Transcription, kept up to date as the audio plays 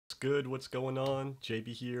Good, what's going on? JB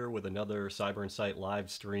here with another CyberInsight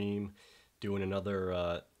live stream, doing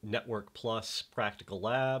another Network Plus practical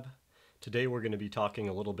lab. Today we're going to be talking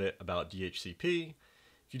a little bit about DHCP.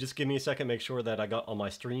 If you just give me a second, make sure that I got all my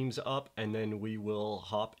streams up, and then we will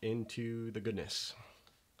hop into the goodness.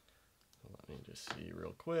 Let me just see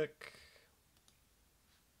real quick.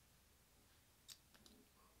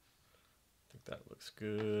 I think that looks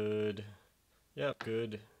good. Yep,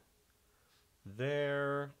 good.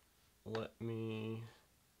 There. Let me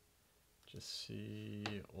just see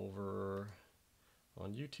over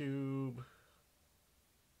on YouTube.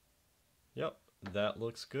 Yep, that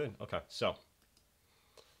looks good. Okay, so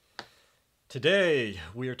today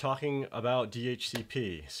we are talking about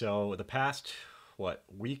DHCP. So the past,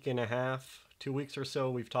 week and a half, 2 weeks or so,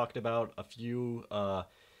 we've talked about a few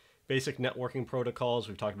basic networking protocols.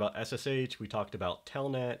 We've talked about SSH, we talked about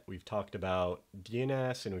Telnet, we've talked about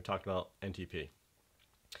DNS, and we've talked about NTP.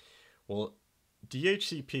 Well,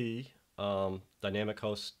 DHCP, Dynamic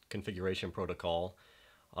Host Configuration Protocol,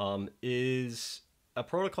 is a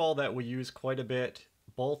protocol that we use quite a bit,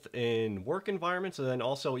 both in work environments and then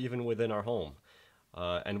also even within our home.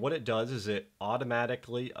 And what it does is it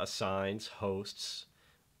automatically assigns hosts,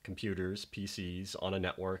 computers, PCs on a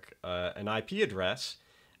network, an IP address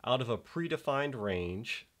out of a predefined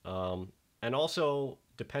range, and also,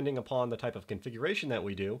 depending upon the type of configuration that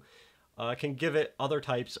we do, can give it other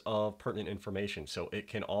types of pertinent information. So it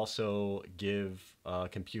can also give a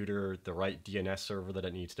computer the right DNS server that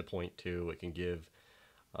it needs to point to. It can give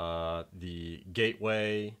the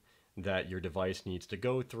gateway that your device needs to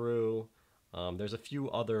go through. There's a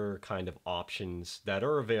few other kind of options that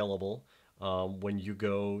are available when you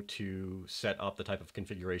go to set up the type of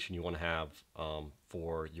configuration you want to have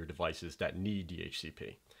for your devices that need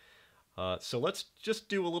DHCP. So let's just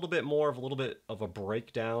do a little bit of a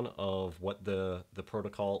breakdown of what the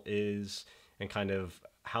protocol is and kind of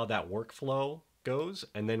how that workflow goes,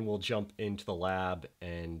 and then we'll jump into the lab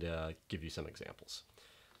and give you some examples.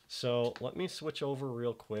 So let me switch over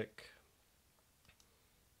real quick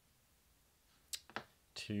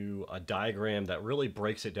to a diagram that really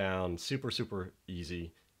breaks it down super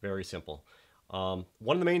easy, very simple. One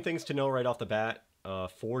of the main things to know right off the bat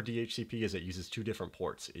for DHCP is it uses two different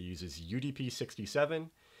ports. It uses UDP67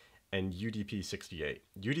 and UDP68.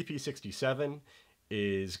 UDP67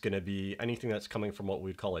 is going to be anything that's coming from what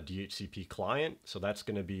we'd call a DHCP client. So that's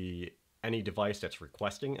going to be any device that's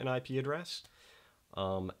requesting an IP address.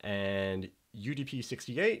 And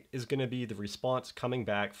UDP68 is going to be the response coming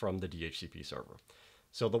back from the DHCP server.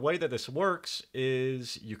 So the way that this works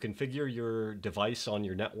is you configure your device on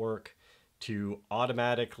your network to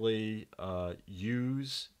automatically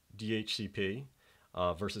use DHCP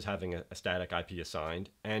versus having a static IP assigned,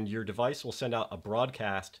 and your device will send out a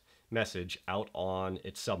broadcast message out on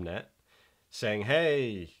its subnet saying,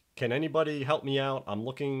 hey, can anybody help me out? I'm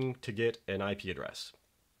looking to get an IP address.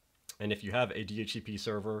 And if you have a DHCP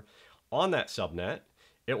server on that subnet,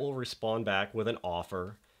 it will respond back with an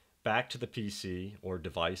offer back to the PC or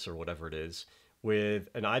device or whatever it is with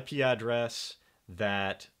an IP address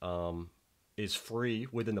that is free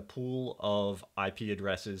within the pool of IP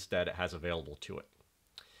addresses that it has available to it.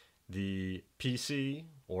 The PC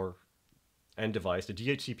or end device, the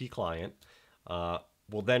DHCP client,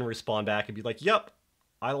 will then respond back and be like, yep,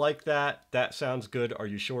 I like that. That sounds good. Are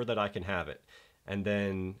you sure that I can have it? And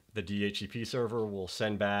then the DHCP server will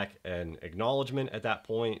send back an acknowledgement at that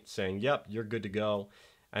point saying, yep, you're good to go.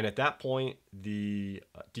 And at that point, the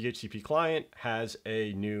DHCP client has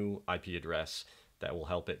a new IP address that will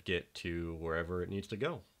help it get to wherever it needs to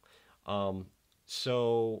go.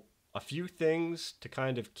 So a few things to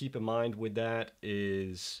kind of keep in mind with that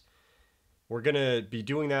is we're going to be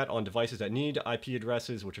doing that on devices that need IP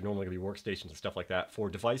addresses, which are normally going to be workstations and stuff like that. For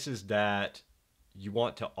devices that you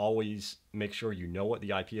want to always make sure you know what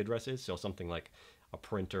the IP address is, so something like a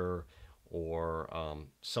printer or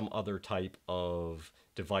some other type of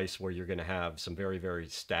device where you're going to have some very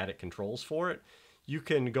static controls for it, you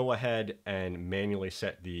can go ahead and manually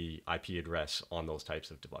set the IP address on those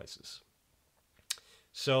types of devices.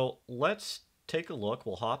 So let's take a look.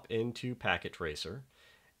 We'll hop into Packet Tracer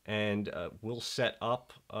and we'll set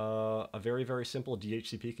up a very simple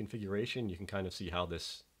DHCP configuration. You can kind of see how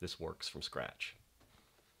this works from scratch.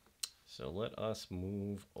 So let us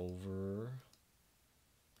move over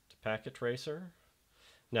to Packet Tracer.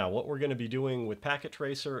 Now what we're going to be doing with Packet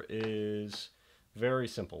Tracer is very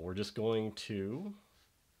simple. We're just going to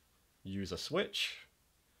use a switch.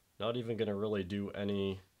 Not even going to really do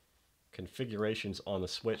any configurations on the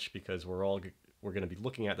switch because we're going to be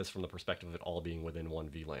looking at this from the perspective of it all being within one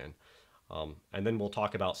VLAN. And then we'll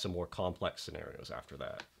talk about some more complex scenarios after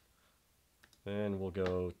that. Then we'll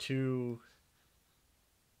go to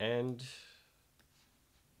end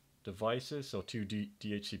devices, so two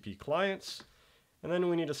DHCP clients. And then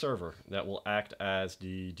we need a server that will act as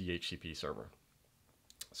the DHCP server.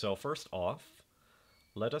 So first off,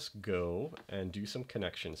 let us go and do some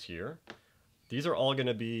connections here. These are all going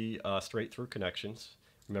to be straight through connections.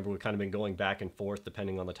 Remember, we've kind of been going back and forth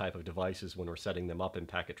depending on the type of devices when we're setting them up in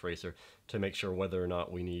Packet Tracer to make sure whether or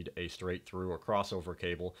not we need a straight through or crossover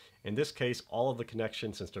cable. In this case, all of the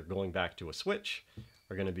connections, since they're going back to a switch,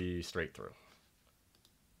 are going to be straight through.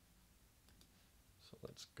 So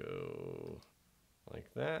let's go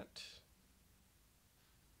like that.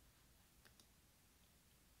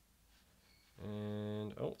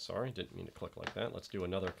 And, oh, sorry, didn't mean to click like that. Let's do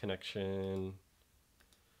another connection.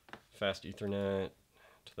 Fast Ethernet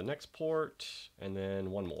to the next port, and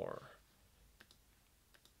then one more.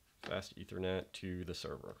 Fast Ethernet to the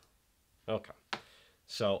server. Okay.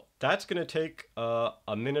 So that's going to take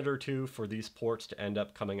a minute or two for these ports to end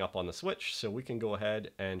up coming up on the switch, so we can go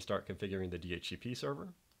ahead and start configuring the DHCP server.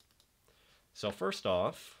 So first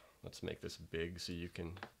off, let's make this big so you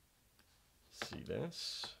can see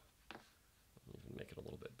this. Even make it a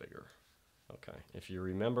little bit bigger. Okay, if you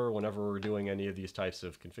remember, whenever we're doing any of these types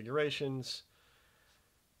of configurations,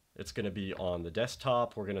 it's going to be on the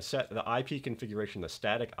desktop. We're going to set the IP configuration, the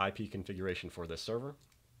static IP configuration for this server.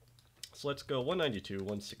 So let's go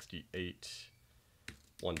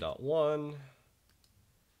 192.168.1.1.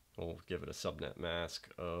 We'll give it a subnet mask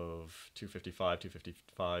of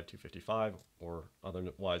 255.255.255, or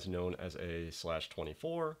otherwise known as a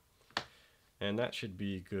 /24. And that should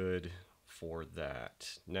be good for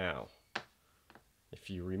that. Now, if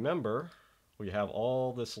you remember, we have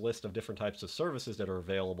all this list of different types of services that are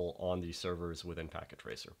available on these servers within Packet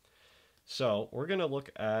Tracer. So we're going to look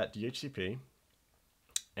at DHCP,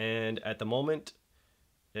 and at the moment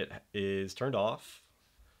it is turned off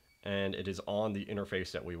and it is on the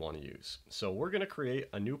interface that we want to use. So we're going to create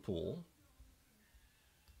a new pool,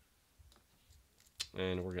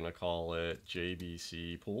 and we're going to call it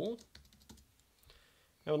JBC pool.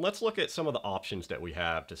 Now let's look at some of the options that we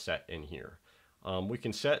have to set in here. We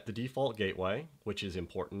can set the default gateway, which is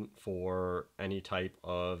important for any type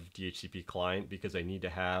of DHCP client because they need to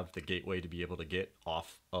have the gateway to be able to get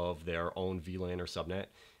off of their own VLAN or subnet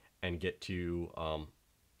and get to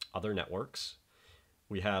other networks.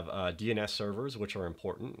 We have DNS servers, which are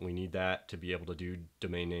important. We need that to be able to do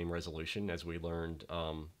domain name resolution, as we learned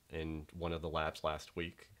in one of the labs last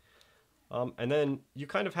week. And then you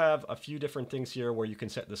kind of have a few different things here where you can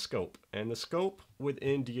set the scope. And the scope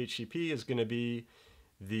within DHCP is going to be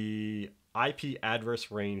the IP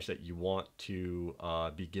address range that you want to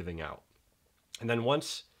be giving out. And then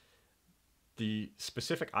once the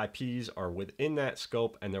specific IPs are within that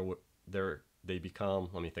scope and they become,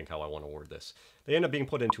 let me think how I want to word this, they end up being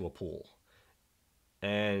put into a pool.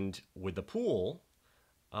 And with the pool,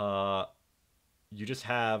 you just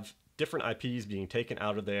have different IPs being taken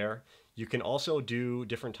out of there. You can also do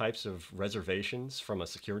different types of reservations from a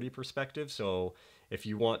security perspective. So if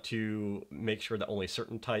you want to make sure that only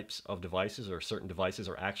certain types of devices or certain devices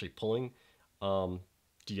are actually pulling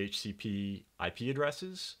DHCP IP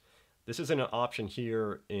addresses, this isn't an option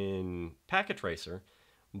here in Packet Tracer,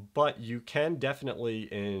 but you can definitely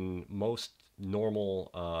in most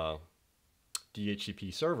normal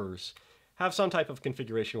DHCP servers have some type of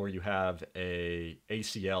configuration where you have a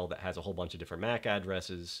ACL that has a whole bunch of different MAC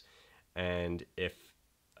addresses. And if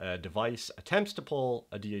a device attempts to pull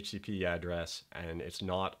a DHCP address and it's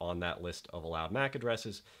not on that list of allowed MAC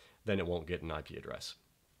addresses, then it won't get an IP address.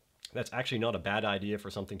 That's actually not a bad idea for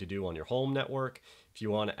something to do on your home network if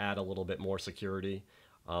you want to add a little bit more security.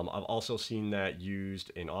 I've also seen that used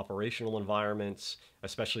in operational environments,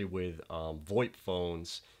 especially with VoIP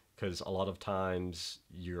phones, because a lot of times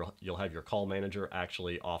you'll have your call manager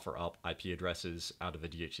actually offer up IP addresses out of a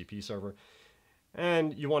DHCP server.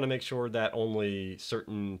 And you want to make sure that only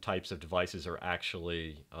certain types of devices are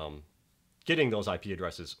actually getting those IP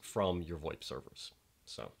addresses from your VoIP servers.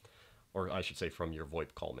 So, or I should say from your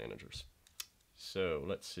VoIP call managers. So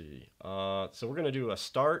let's see. So we're going to do a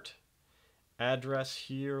start address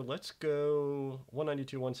here. Let's go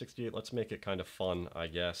 192.168. Let's make it kind of fun, I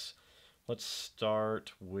guess. Let's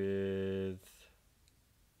start with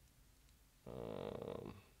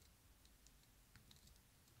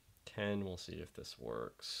 10. We'll see if this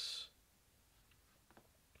works.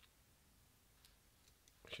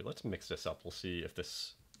 Actually, let's mix this up. We'll see if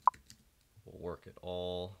this will work at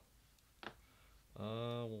all.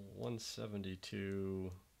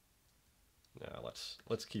 172. Now let's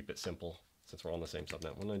keep it simple since we're on the same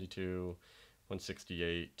subnet.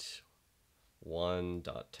 192.168.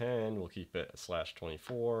 1.10, we'll keep it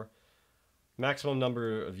 /24. Maximum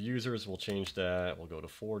number of users, we'll change that. We'll go to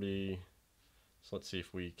 40. So let's see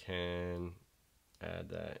if we can add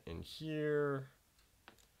that in here.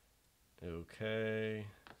 Okay.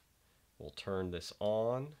 We'll turn this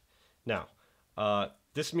on. Now,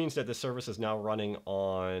 this means that the service is now running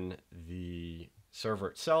on the server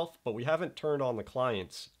itself, but we haven't turned on the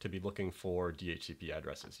clients to be looking for DHCP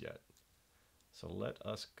addresses yet. So let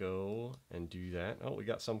us go and do that. Oh, we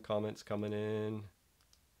got some comments coming in.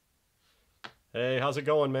 Hey, how's it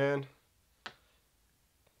going, man?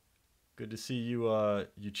 Good to see you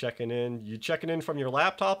you checking in. You checking in from your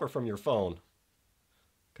laptop or from your phone?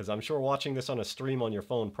 Because I'm sure watching this on a stream on your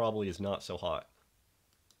phone probably is not so hot.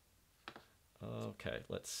 Okay,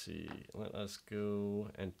 let's see. Let us go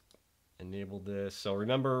and enable this. So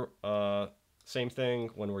remember, same thing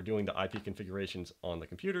when we're doing the IP configurations on the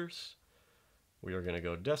computers. We are going to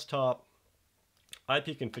go desktop,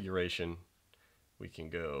 IP configuration. We can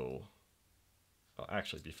go,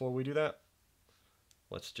 actually, before we do that,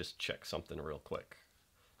 let's just check something real quick.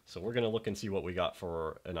 So we're going to look and see what we got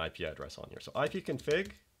for an IP address on here. So IP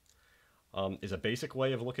config is a basic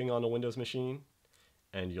way of looking on a Windows machine.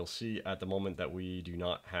 And you'll see at the moment that we do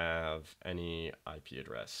not have any IP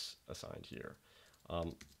address assigned here. A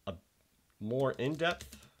more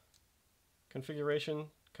in-depth configuration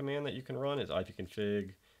command that you can run is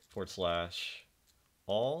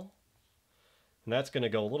ipconfig/all. And that's going to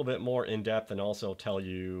go a little bit more in-depth and also tell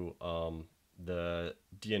you the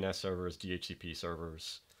DNS servers, DHCP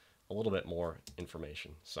servers, a little bit more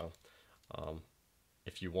information. So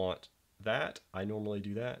if you want that, I normally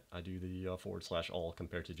do that. I do the /all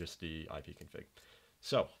compared to just the IP config.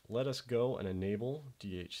 So let us go and enable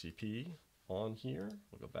DHCP on here.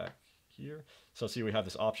 We'll go back here. So see, we have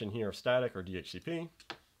this option here of static or DHCP.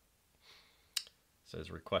 It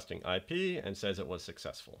says requesting IP and says it was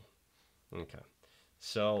successful. Okay.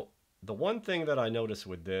 So the one thing that I noticed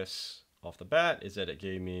with this off the bat is that it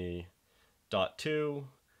gave me .2.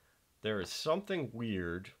 There is something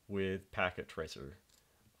weird with Packet Tracer.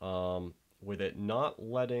 With it not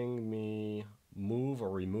letting me move or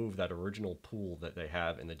remove that original pool that they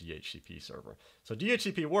have in the DHCP server. So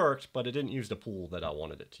DHCP worked, but it didn't use the pool that I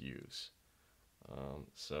wanted it to use.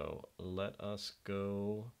 So let us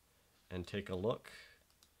go and take a look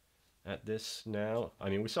at this now. I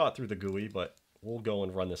mean, we saw it through the GUI, but we'll go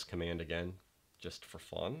and run this command again just for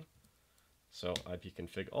fun. So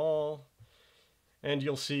ipconfig all, and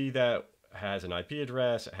you'll see that has an IP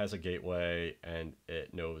address, it has a gateway, and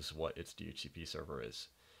it knows what its DHCP server is.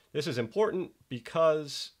 This is important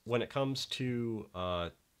because when it comes to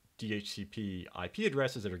DHCP IP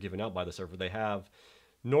addresses that are given out by the server, they have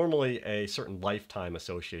normally a certain lifetime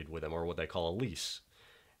associated with them, or what they call a lease.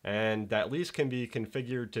 And that lease can be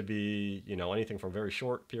configured to be, you know, anything from a very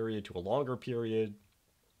short period to a longer period.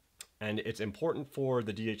 And it's important for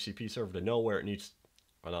the DHCP server to know where it needs,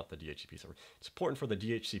 well, not the DHCP server. It's important for the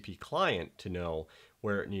DHCP client to know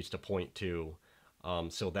where it needs to point to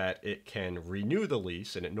so that it can renew the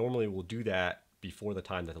lease, and it normally will do that before the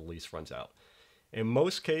time that the lease runs out. In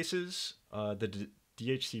most cases, the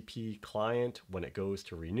DHCP client, when it goes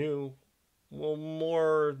to renew, will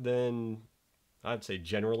more than, I'd say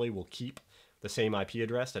generally, will keep the same IP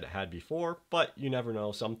address that it had before, but you never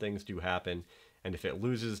know, some things do happen, and if it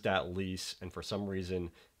loses that lease and for some reason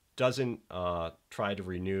doesn't try to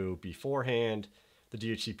renew beforehand, the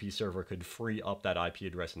DHCP server could free up that IP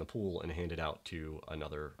address in the pool and hand it out to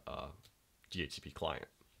another DHCP client.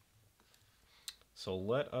 So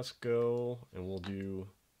let us go and we'll do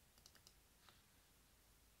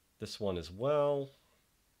this one as well.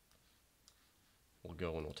 We'll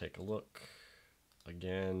go and we'll take a look.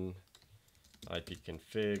 Again,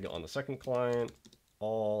 ipconfig on the second client,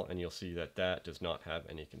 all, and you'll see that that does not have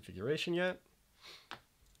any configuration yet.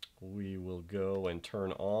 We will go and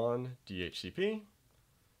turn on DHCP.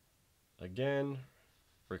 Again,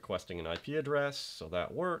 requesting an IP address, so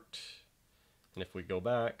that worked. And if we go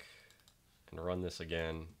back and run this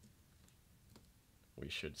again, we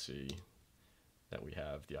should see that we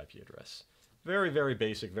have the IP address. Very, very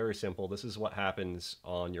basic, very simple. This is what happens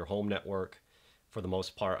on your home network for the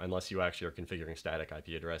most part, unless you actually are configuring static IP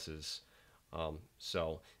addresses.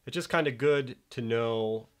 So it's just kind of good to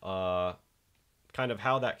know kind of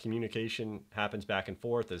how that communication happens back and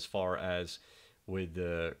forth as far as with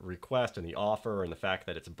the request and the offer and the fact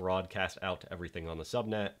that it's broadcast out to everything on the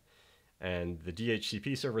subnet, and the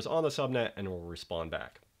DHCP servers on the subnet and will respond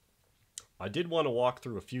back. I did want to walk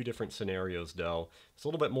through a few different scenarios though. It's a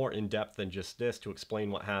little bit more in depth than just this to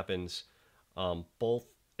explain what happens both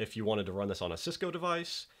if you wanted to run this on a Cisco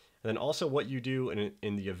device And then also what you do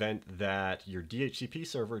in the event that your DHCP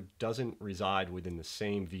server doesn't reside within the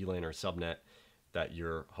same VLAN or subnet that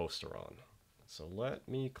your hosts are on. So let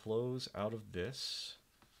me close out of this.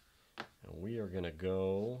 And we are going to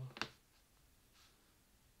go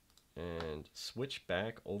and switch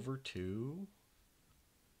back over to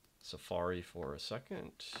Safari for a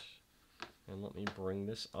second. And let me bring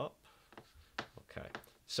this up. Okay,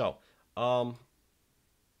 so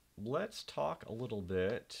let's talk a little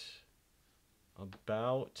bit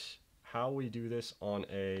about how we do this on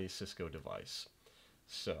a Cisco device.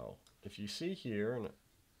 So if you see here, and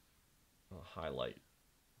I'll highlight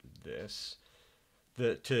this,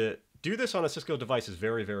 to do this on a Cisco device is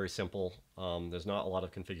very, very simple. There's not a lot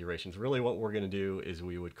of configurations. Really what we're going to do is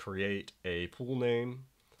we would create a pool name,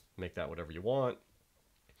 make that whatever you want.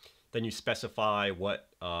 Then you specify what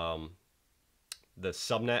the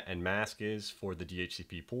subnet and mask is for the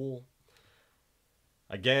DHCP pool.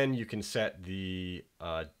 Again, you can set the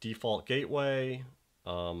default gateway.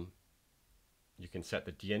 You can set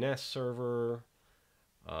the DNS server.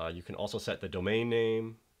 You can also set the domain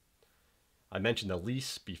name. I mentioned the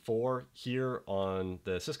lease before. Here on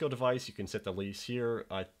the Cisco device, you can set the lease here.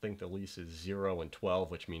 I think the lease is 0 and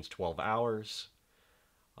 12, which means 12 hours.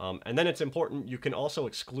 And then it's important, you can also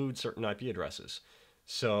exclude certain IP addresses.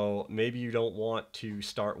 So maybe you don't want to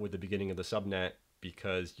start with the beginning of the subnet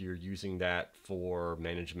because you're using that for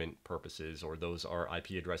management purposes, or those are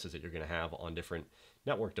IP addresses that you're going to have on different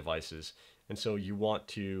network devices. And so you want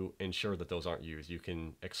to ensure that those aren't used. You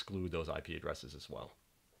can exclude those IP addresses as well.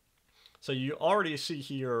 So you already see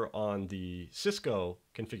here on the Cisco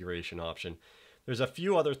configuration option, there's a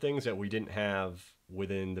few other things that we didn't have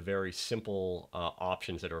within the very simple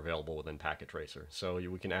options that are available within Packet Tracer. So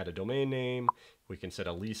we can add a domain name, we can set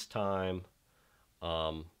a lease time,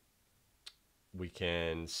 we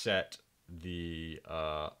can set the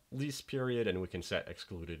lease period, and we can set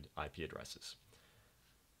excluded IP addresses.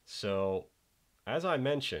 So as I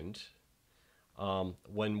mentioned,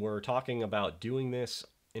 when we're talking about doing this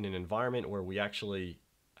in an environment where we actually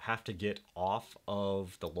have to get off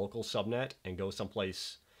of the local subnet and go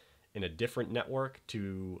someplace in a different network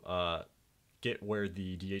to get where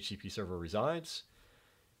the DHCP server resides,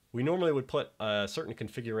 we normally would put a certain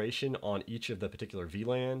configuration on each of the particular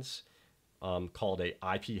VLANs called a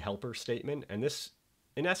IP helper statement. And this,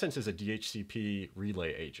 in essence, is a DHCP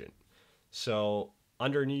relay agent. So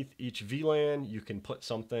underneath each VLAN, you can put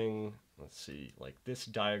something, let's see, like this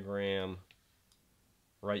diagram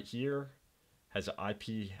right here has an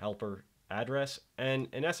IP helper address. And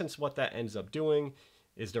in essence, what that ends up doing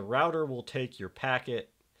is the router will take your packet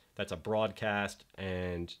that's a broadcast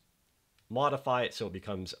and modify it so it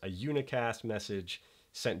becomes a unicast message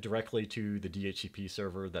sent directly to the DHCP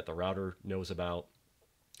server that the router knows about.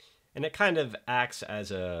 And it kind of acts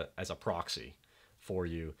as a proxy for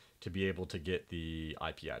you to be able to get the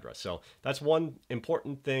IP address. So that's one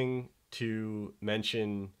important thing to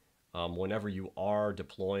mention whenever you are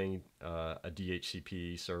deploying a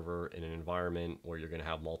DHCP server in an environment where you're going to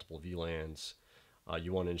have multiple VLANs.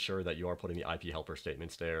 You want to ensure that you are putting the IP helper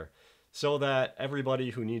statements there so that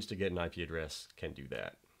everybody who needs to get an IP address can do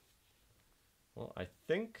that. Well, I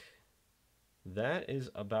think that is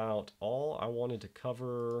about all I wanted to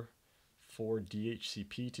cover for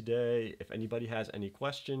DHCP today. If anybody has any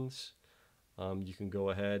questions, you can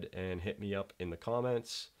go ahead and hit me up in the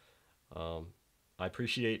comments. I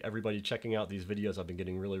appreciate everybody checking out these videos. I've been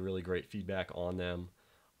getting really, really great feedback on them.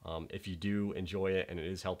 If you do enjoy it and it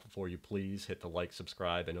is helpful for you, please hit the like,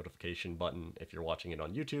 subscribe, and notification button if you're watching it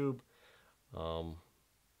on YouTube.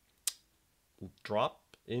 Drop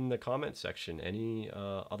in the comment section any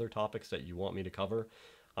other topics that you want me to cover.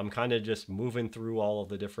 I'm kind of just moving through all of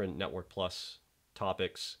the different Network Plus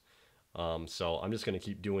topics. So I'm just going to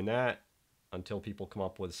keep doing that until people come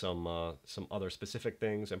up with some other specific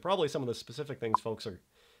things, and probably some of the specific things folks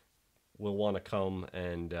will want to come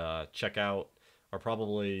and check out are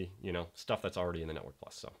probably, you know, stuff that's already in the Network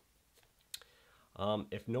Plus. So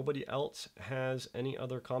if nobody else has any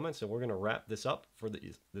other comments, then we're going to wrap this up for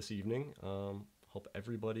this evening. Hope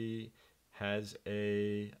everybody has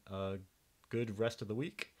a good rest of the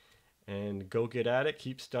week, and go get at it,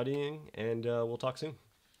 keep studying, and we'll talk soon.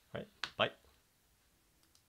 All right, bye.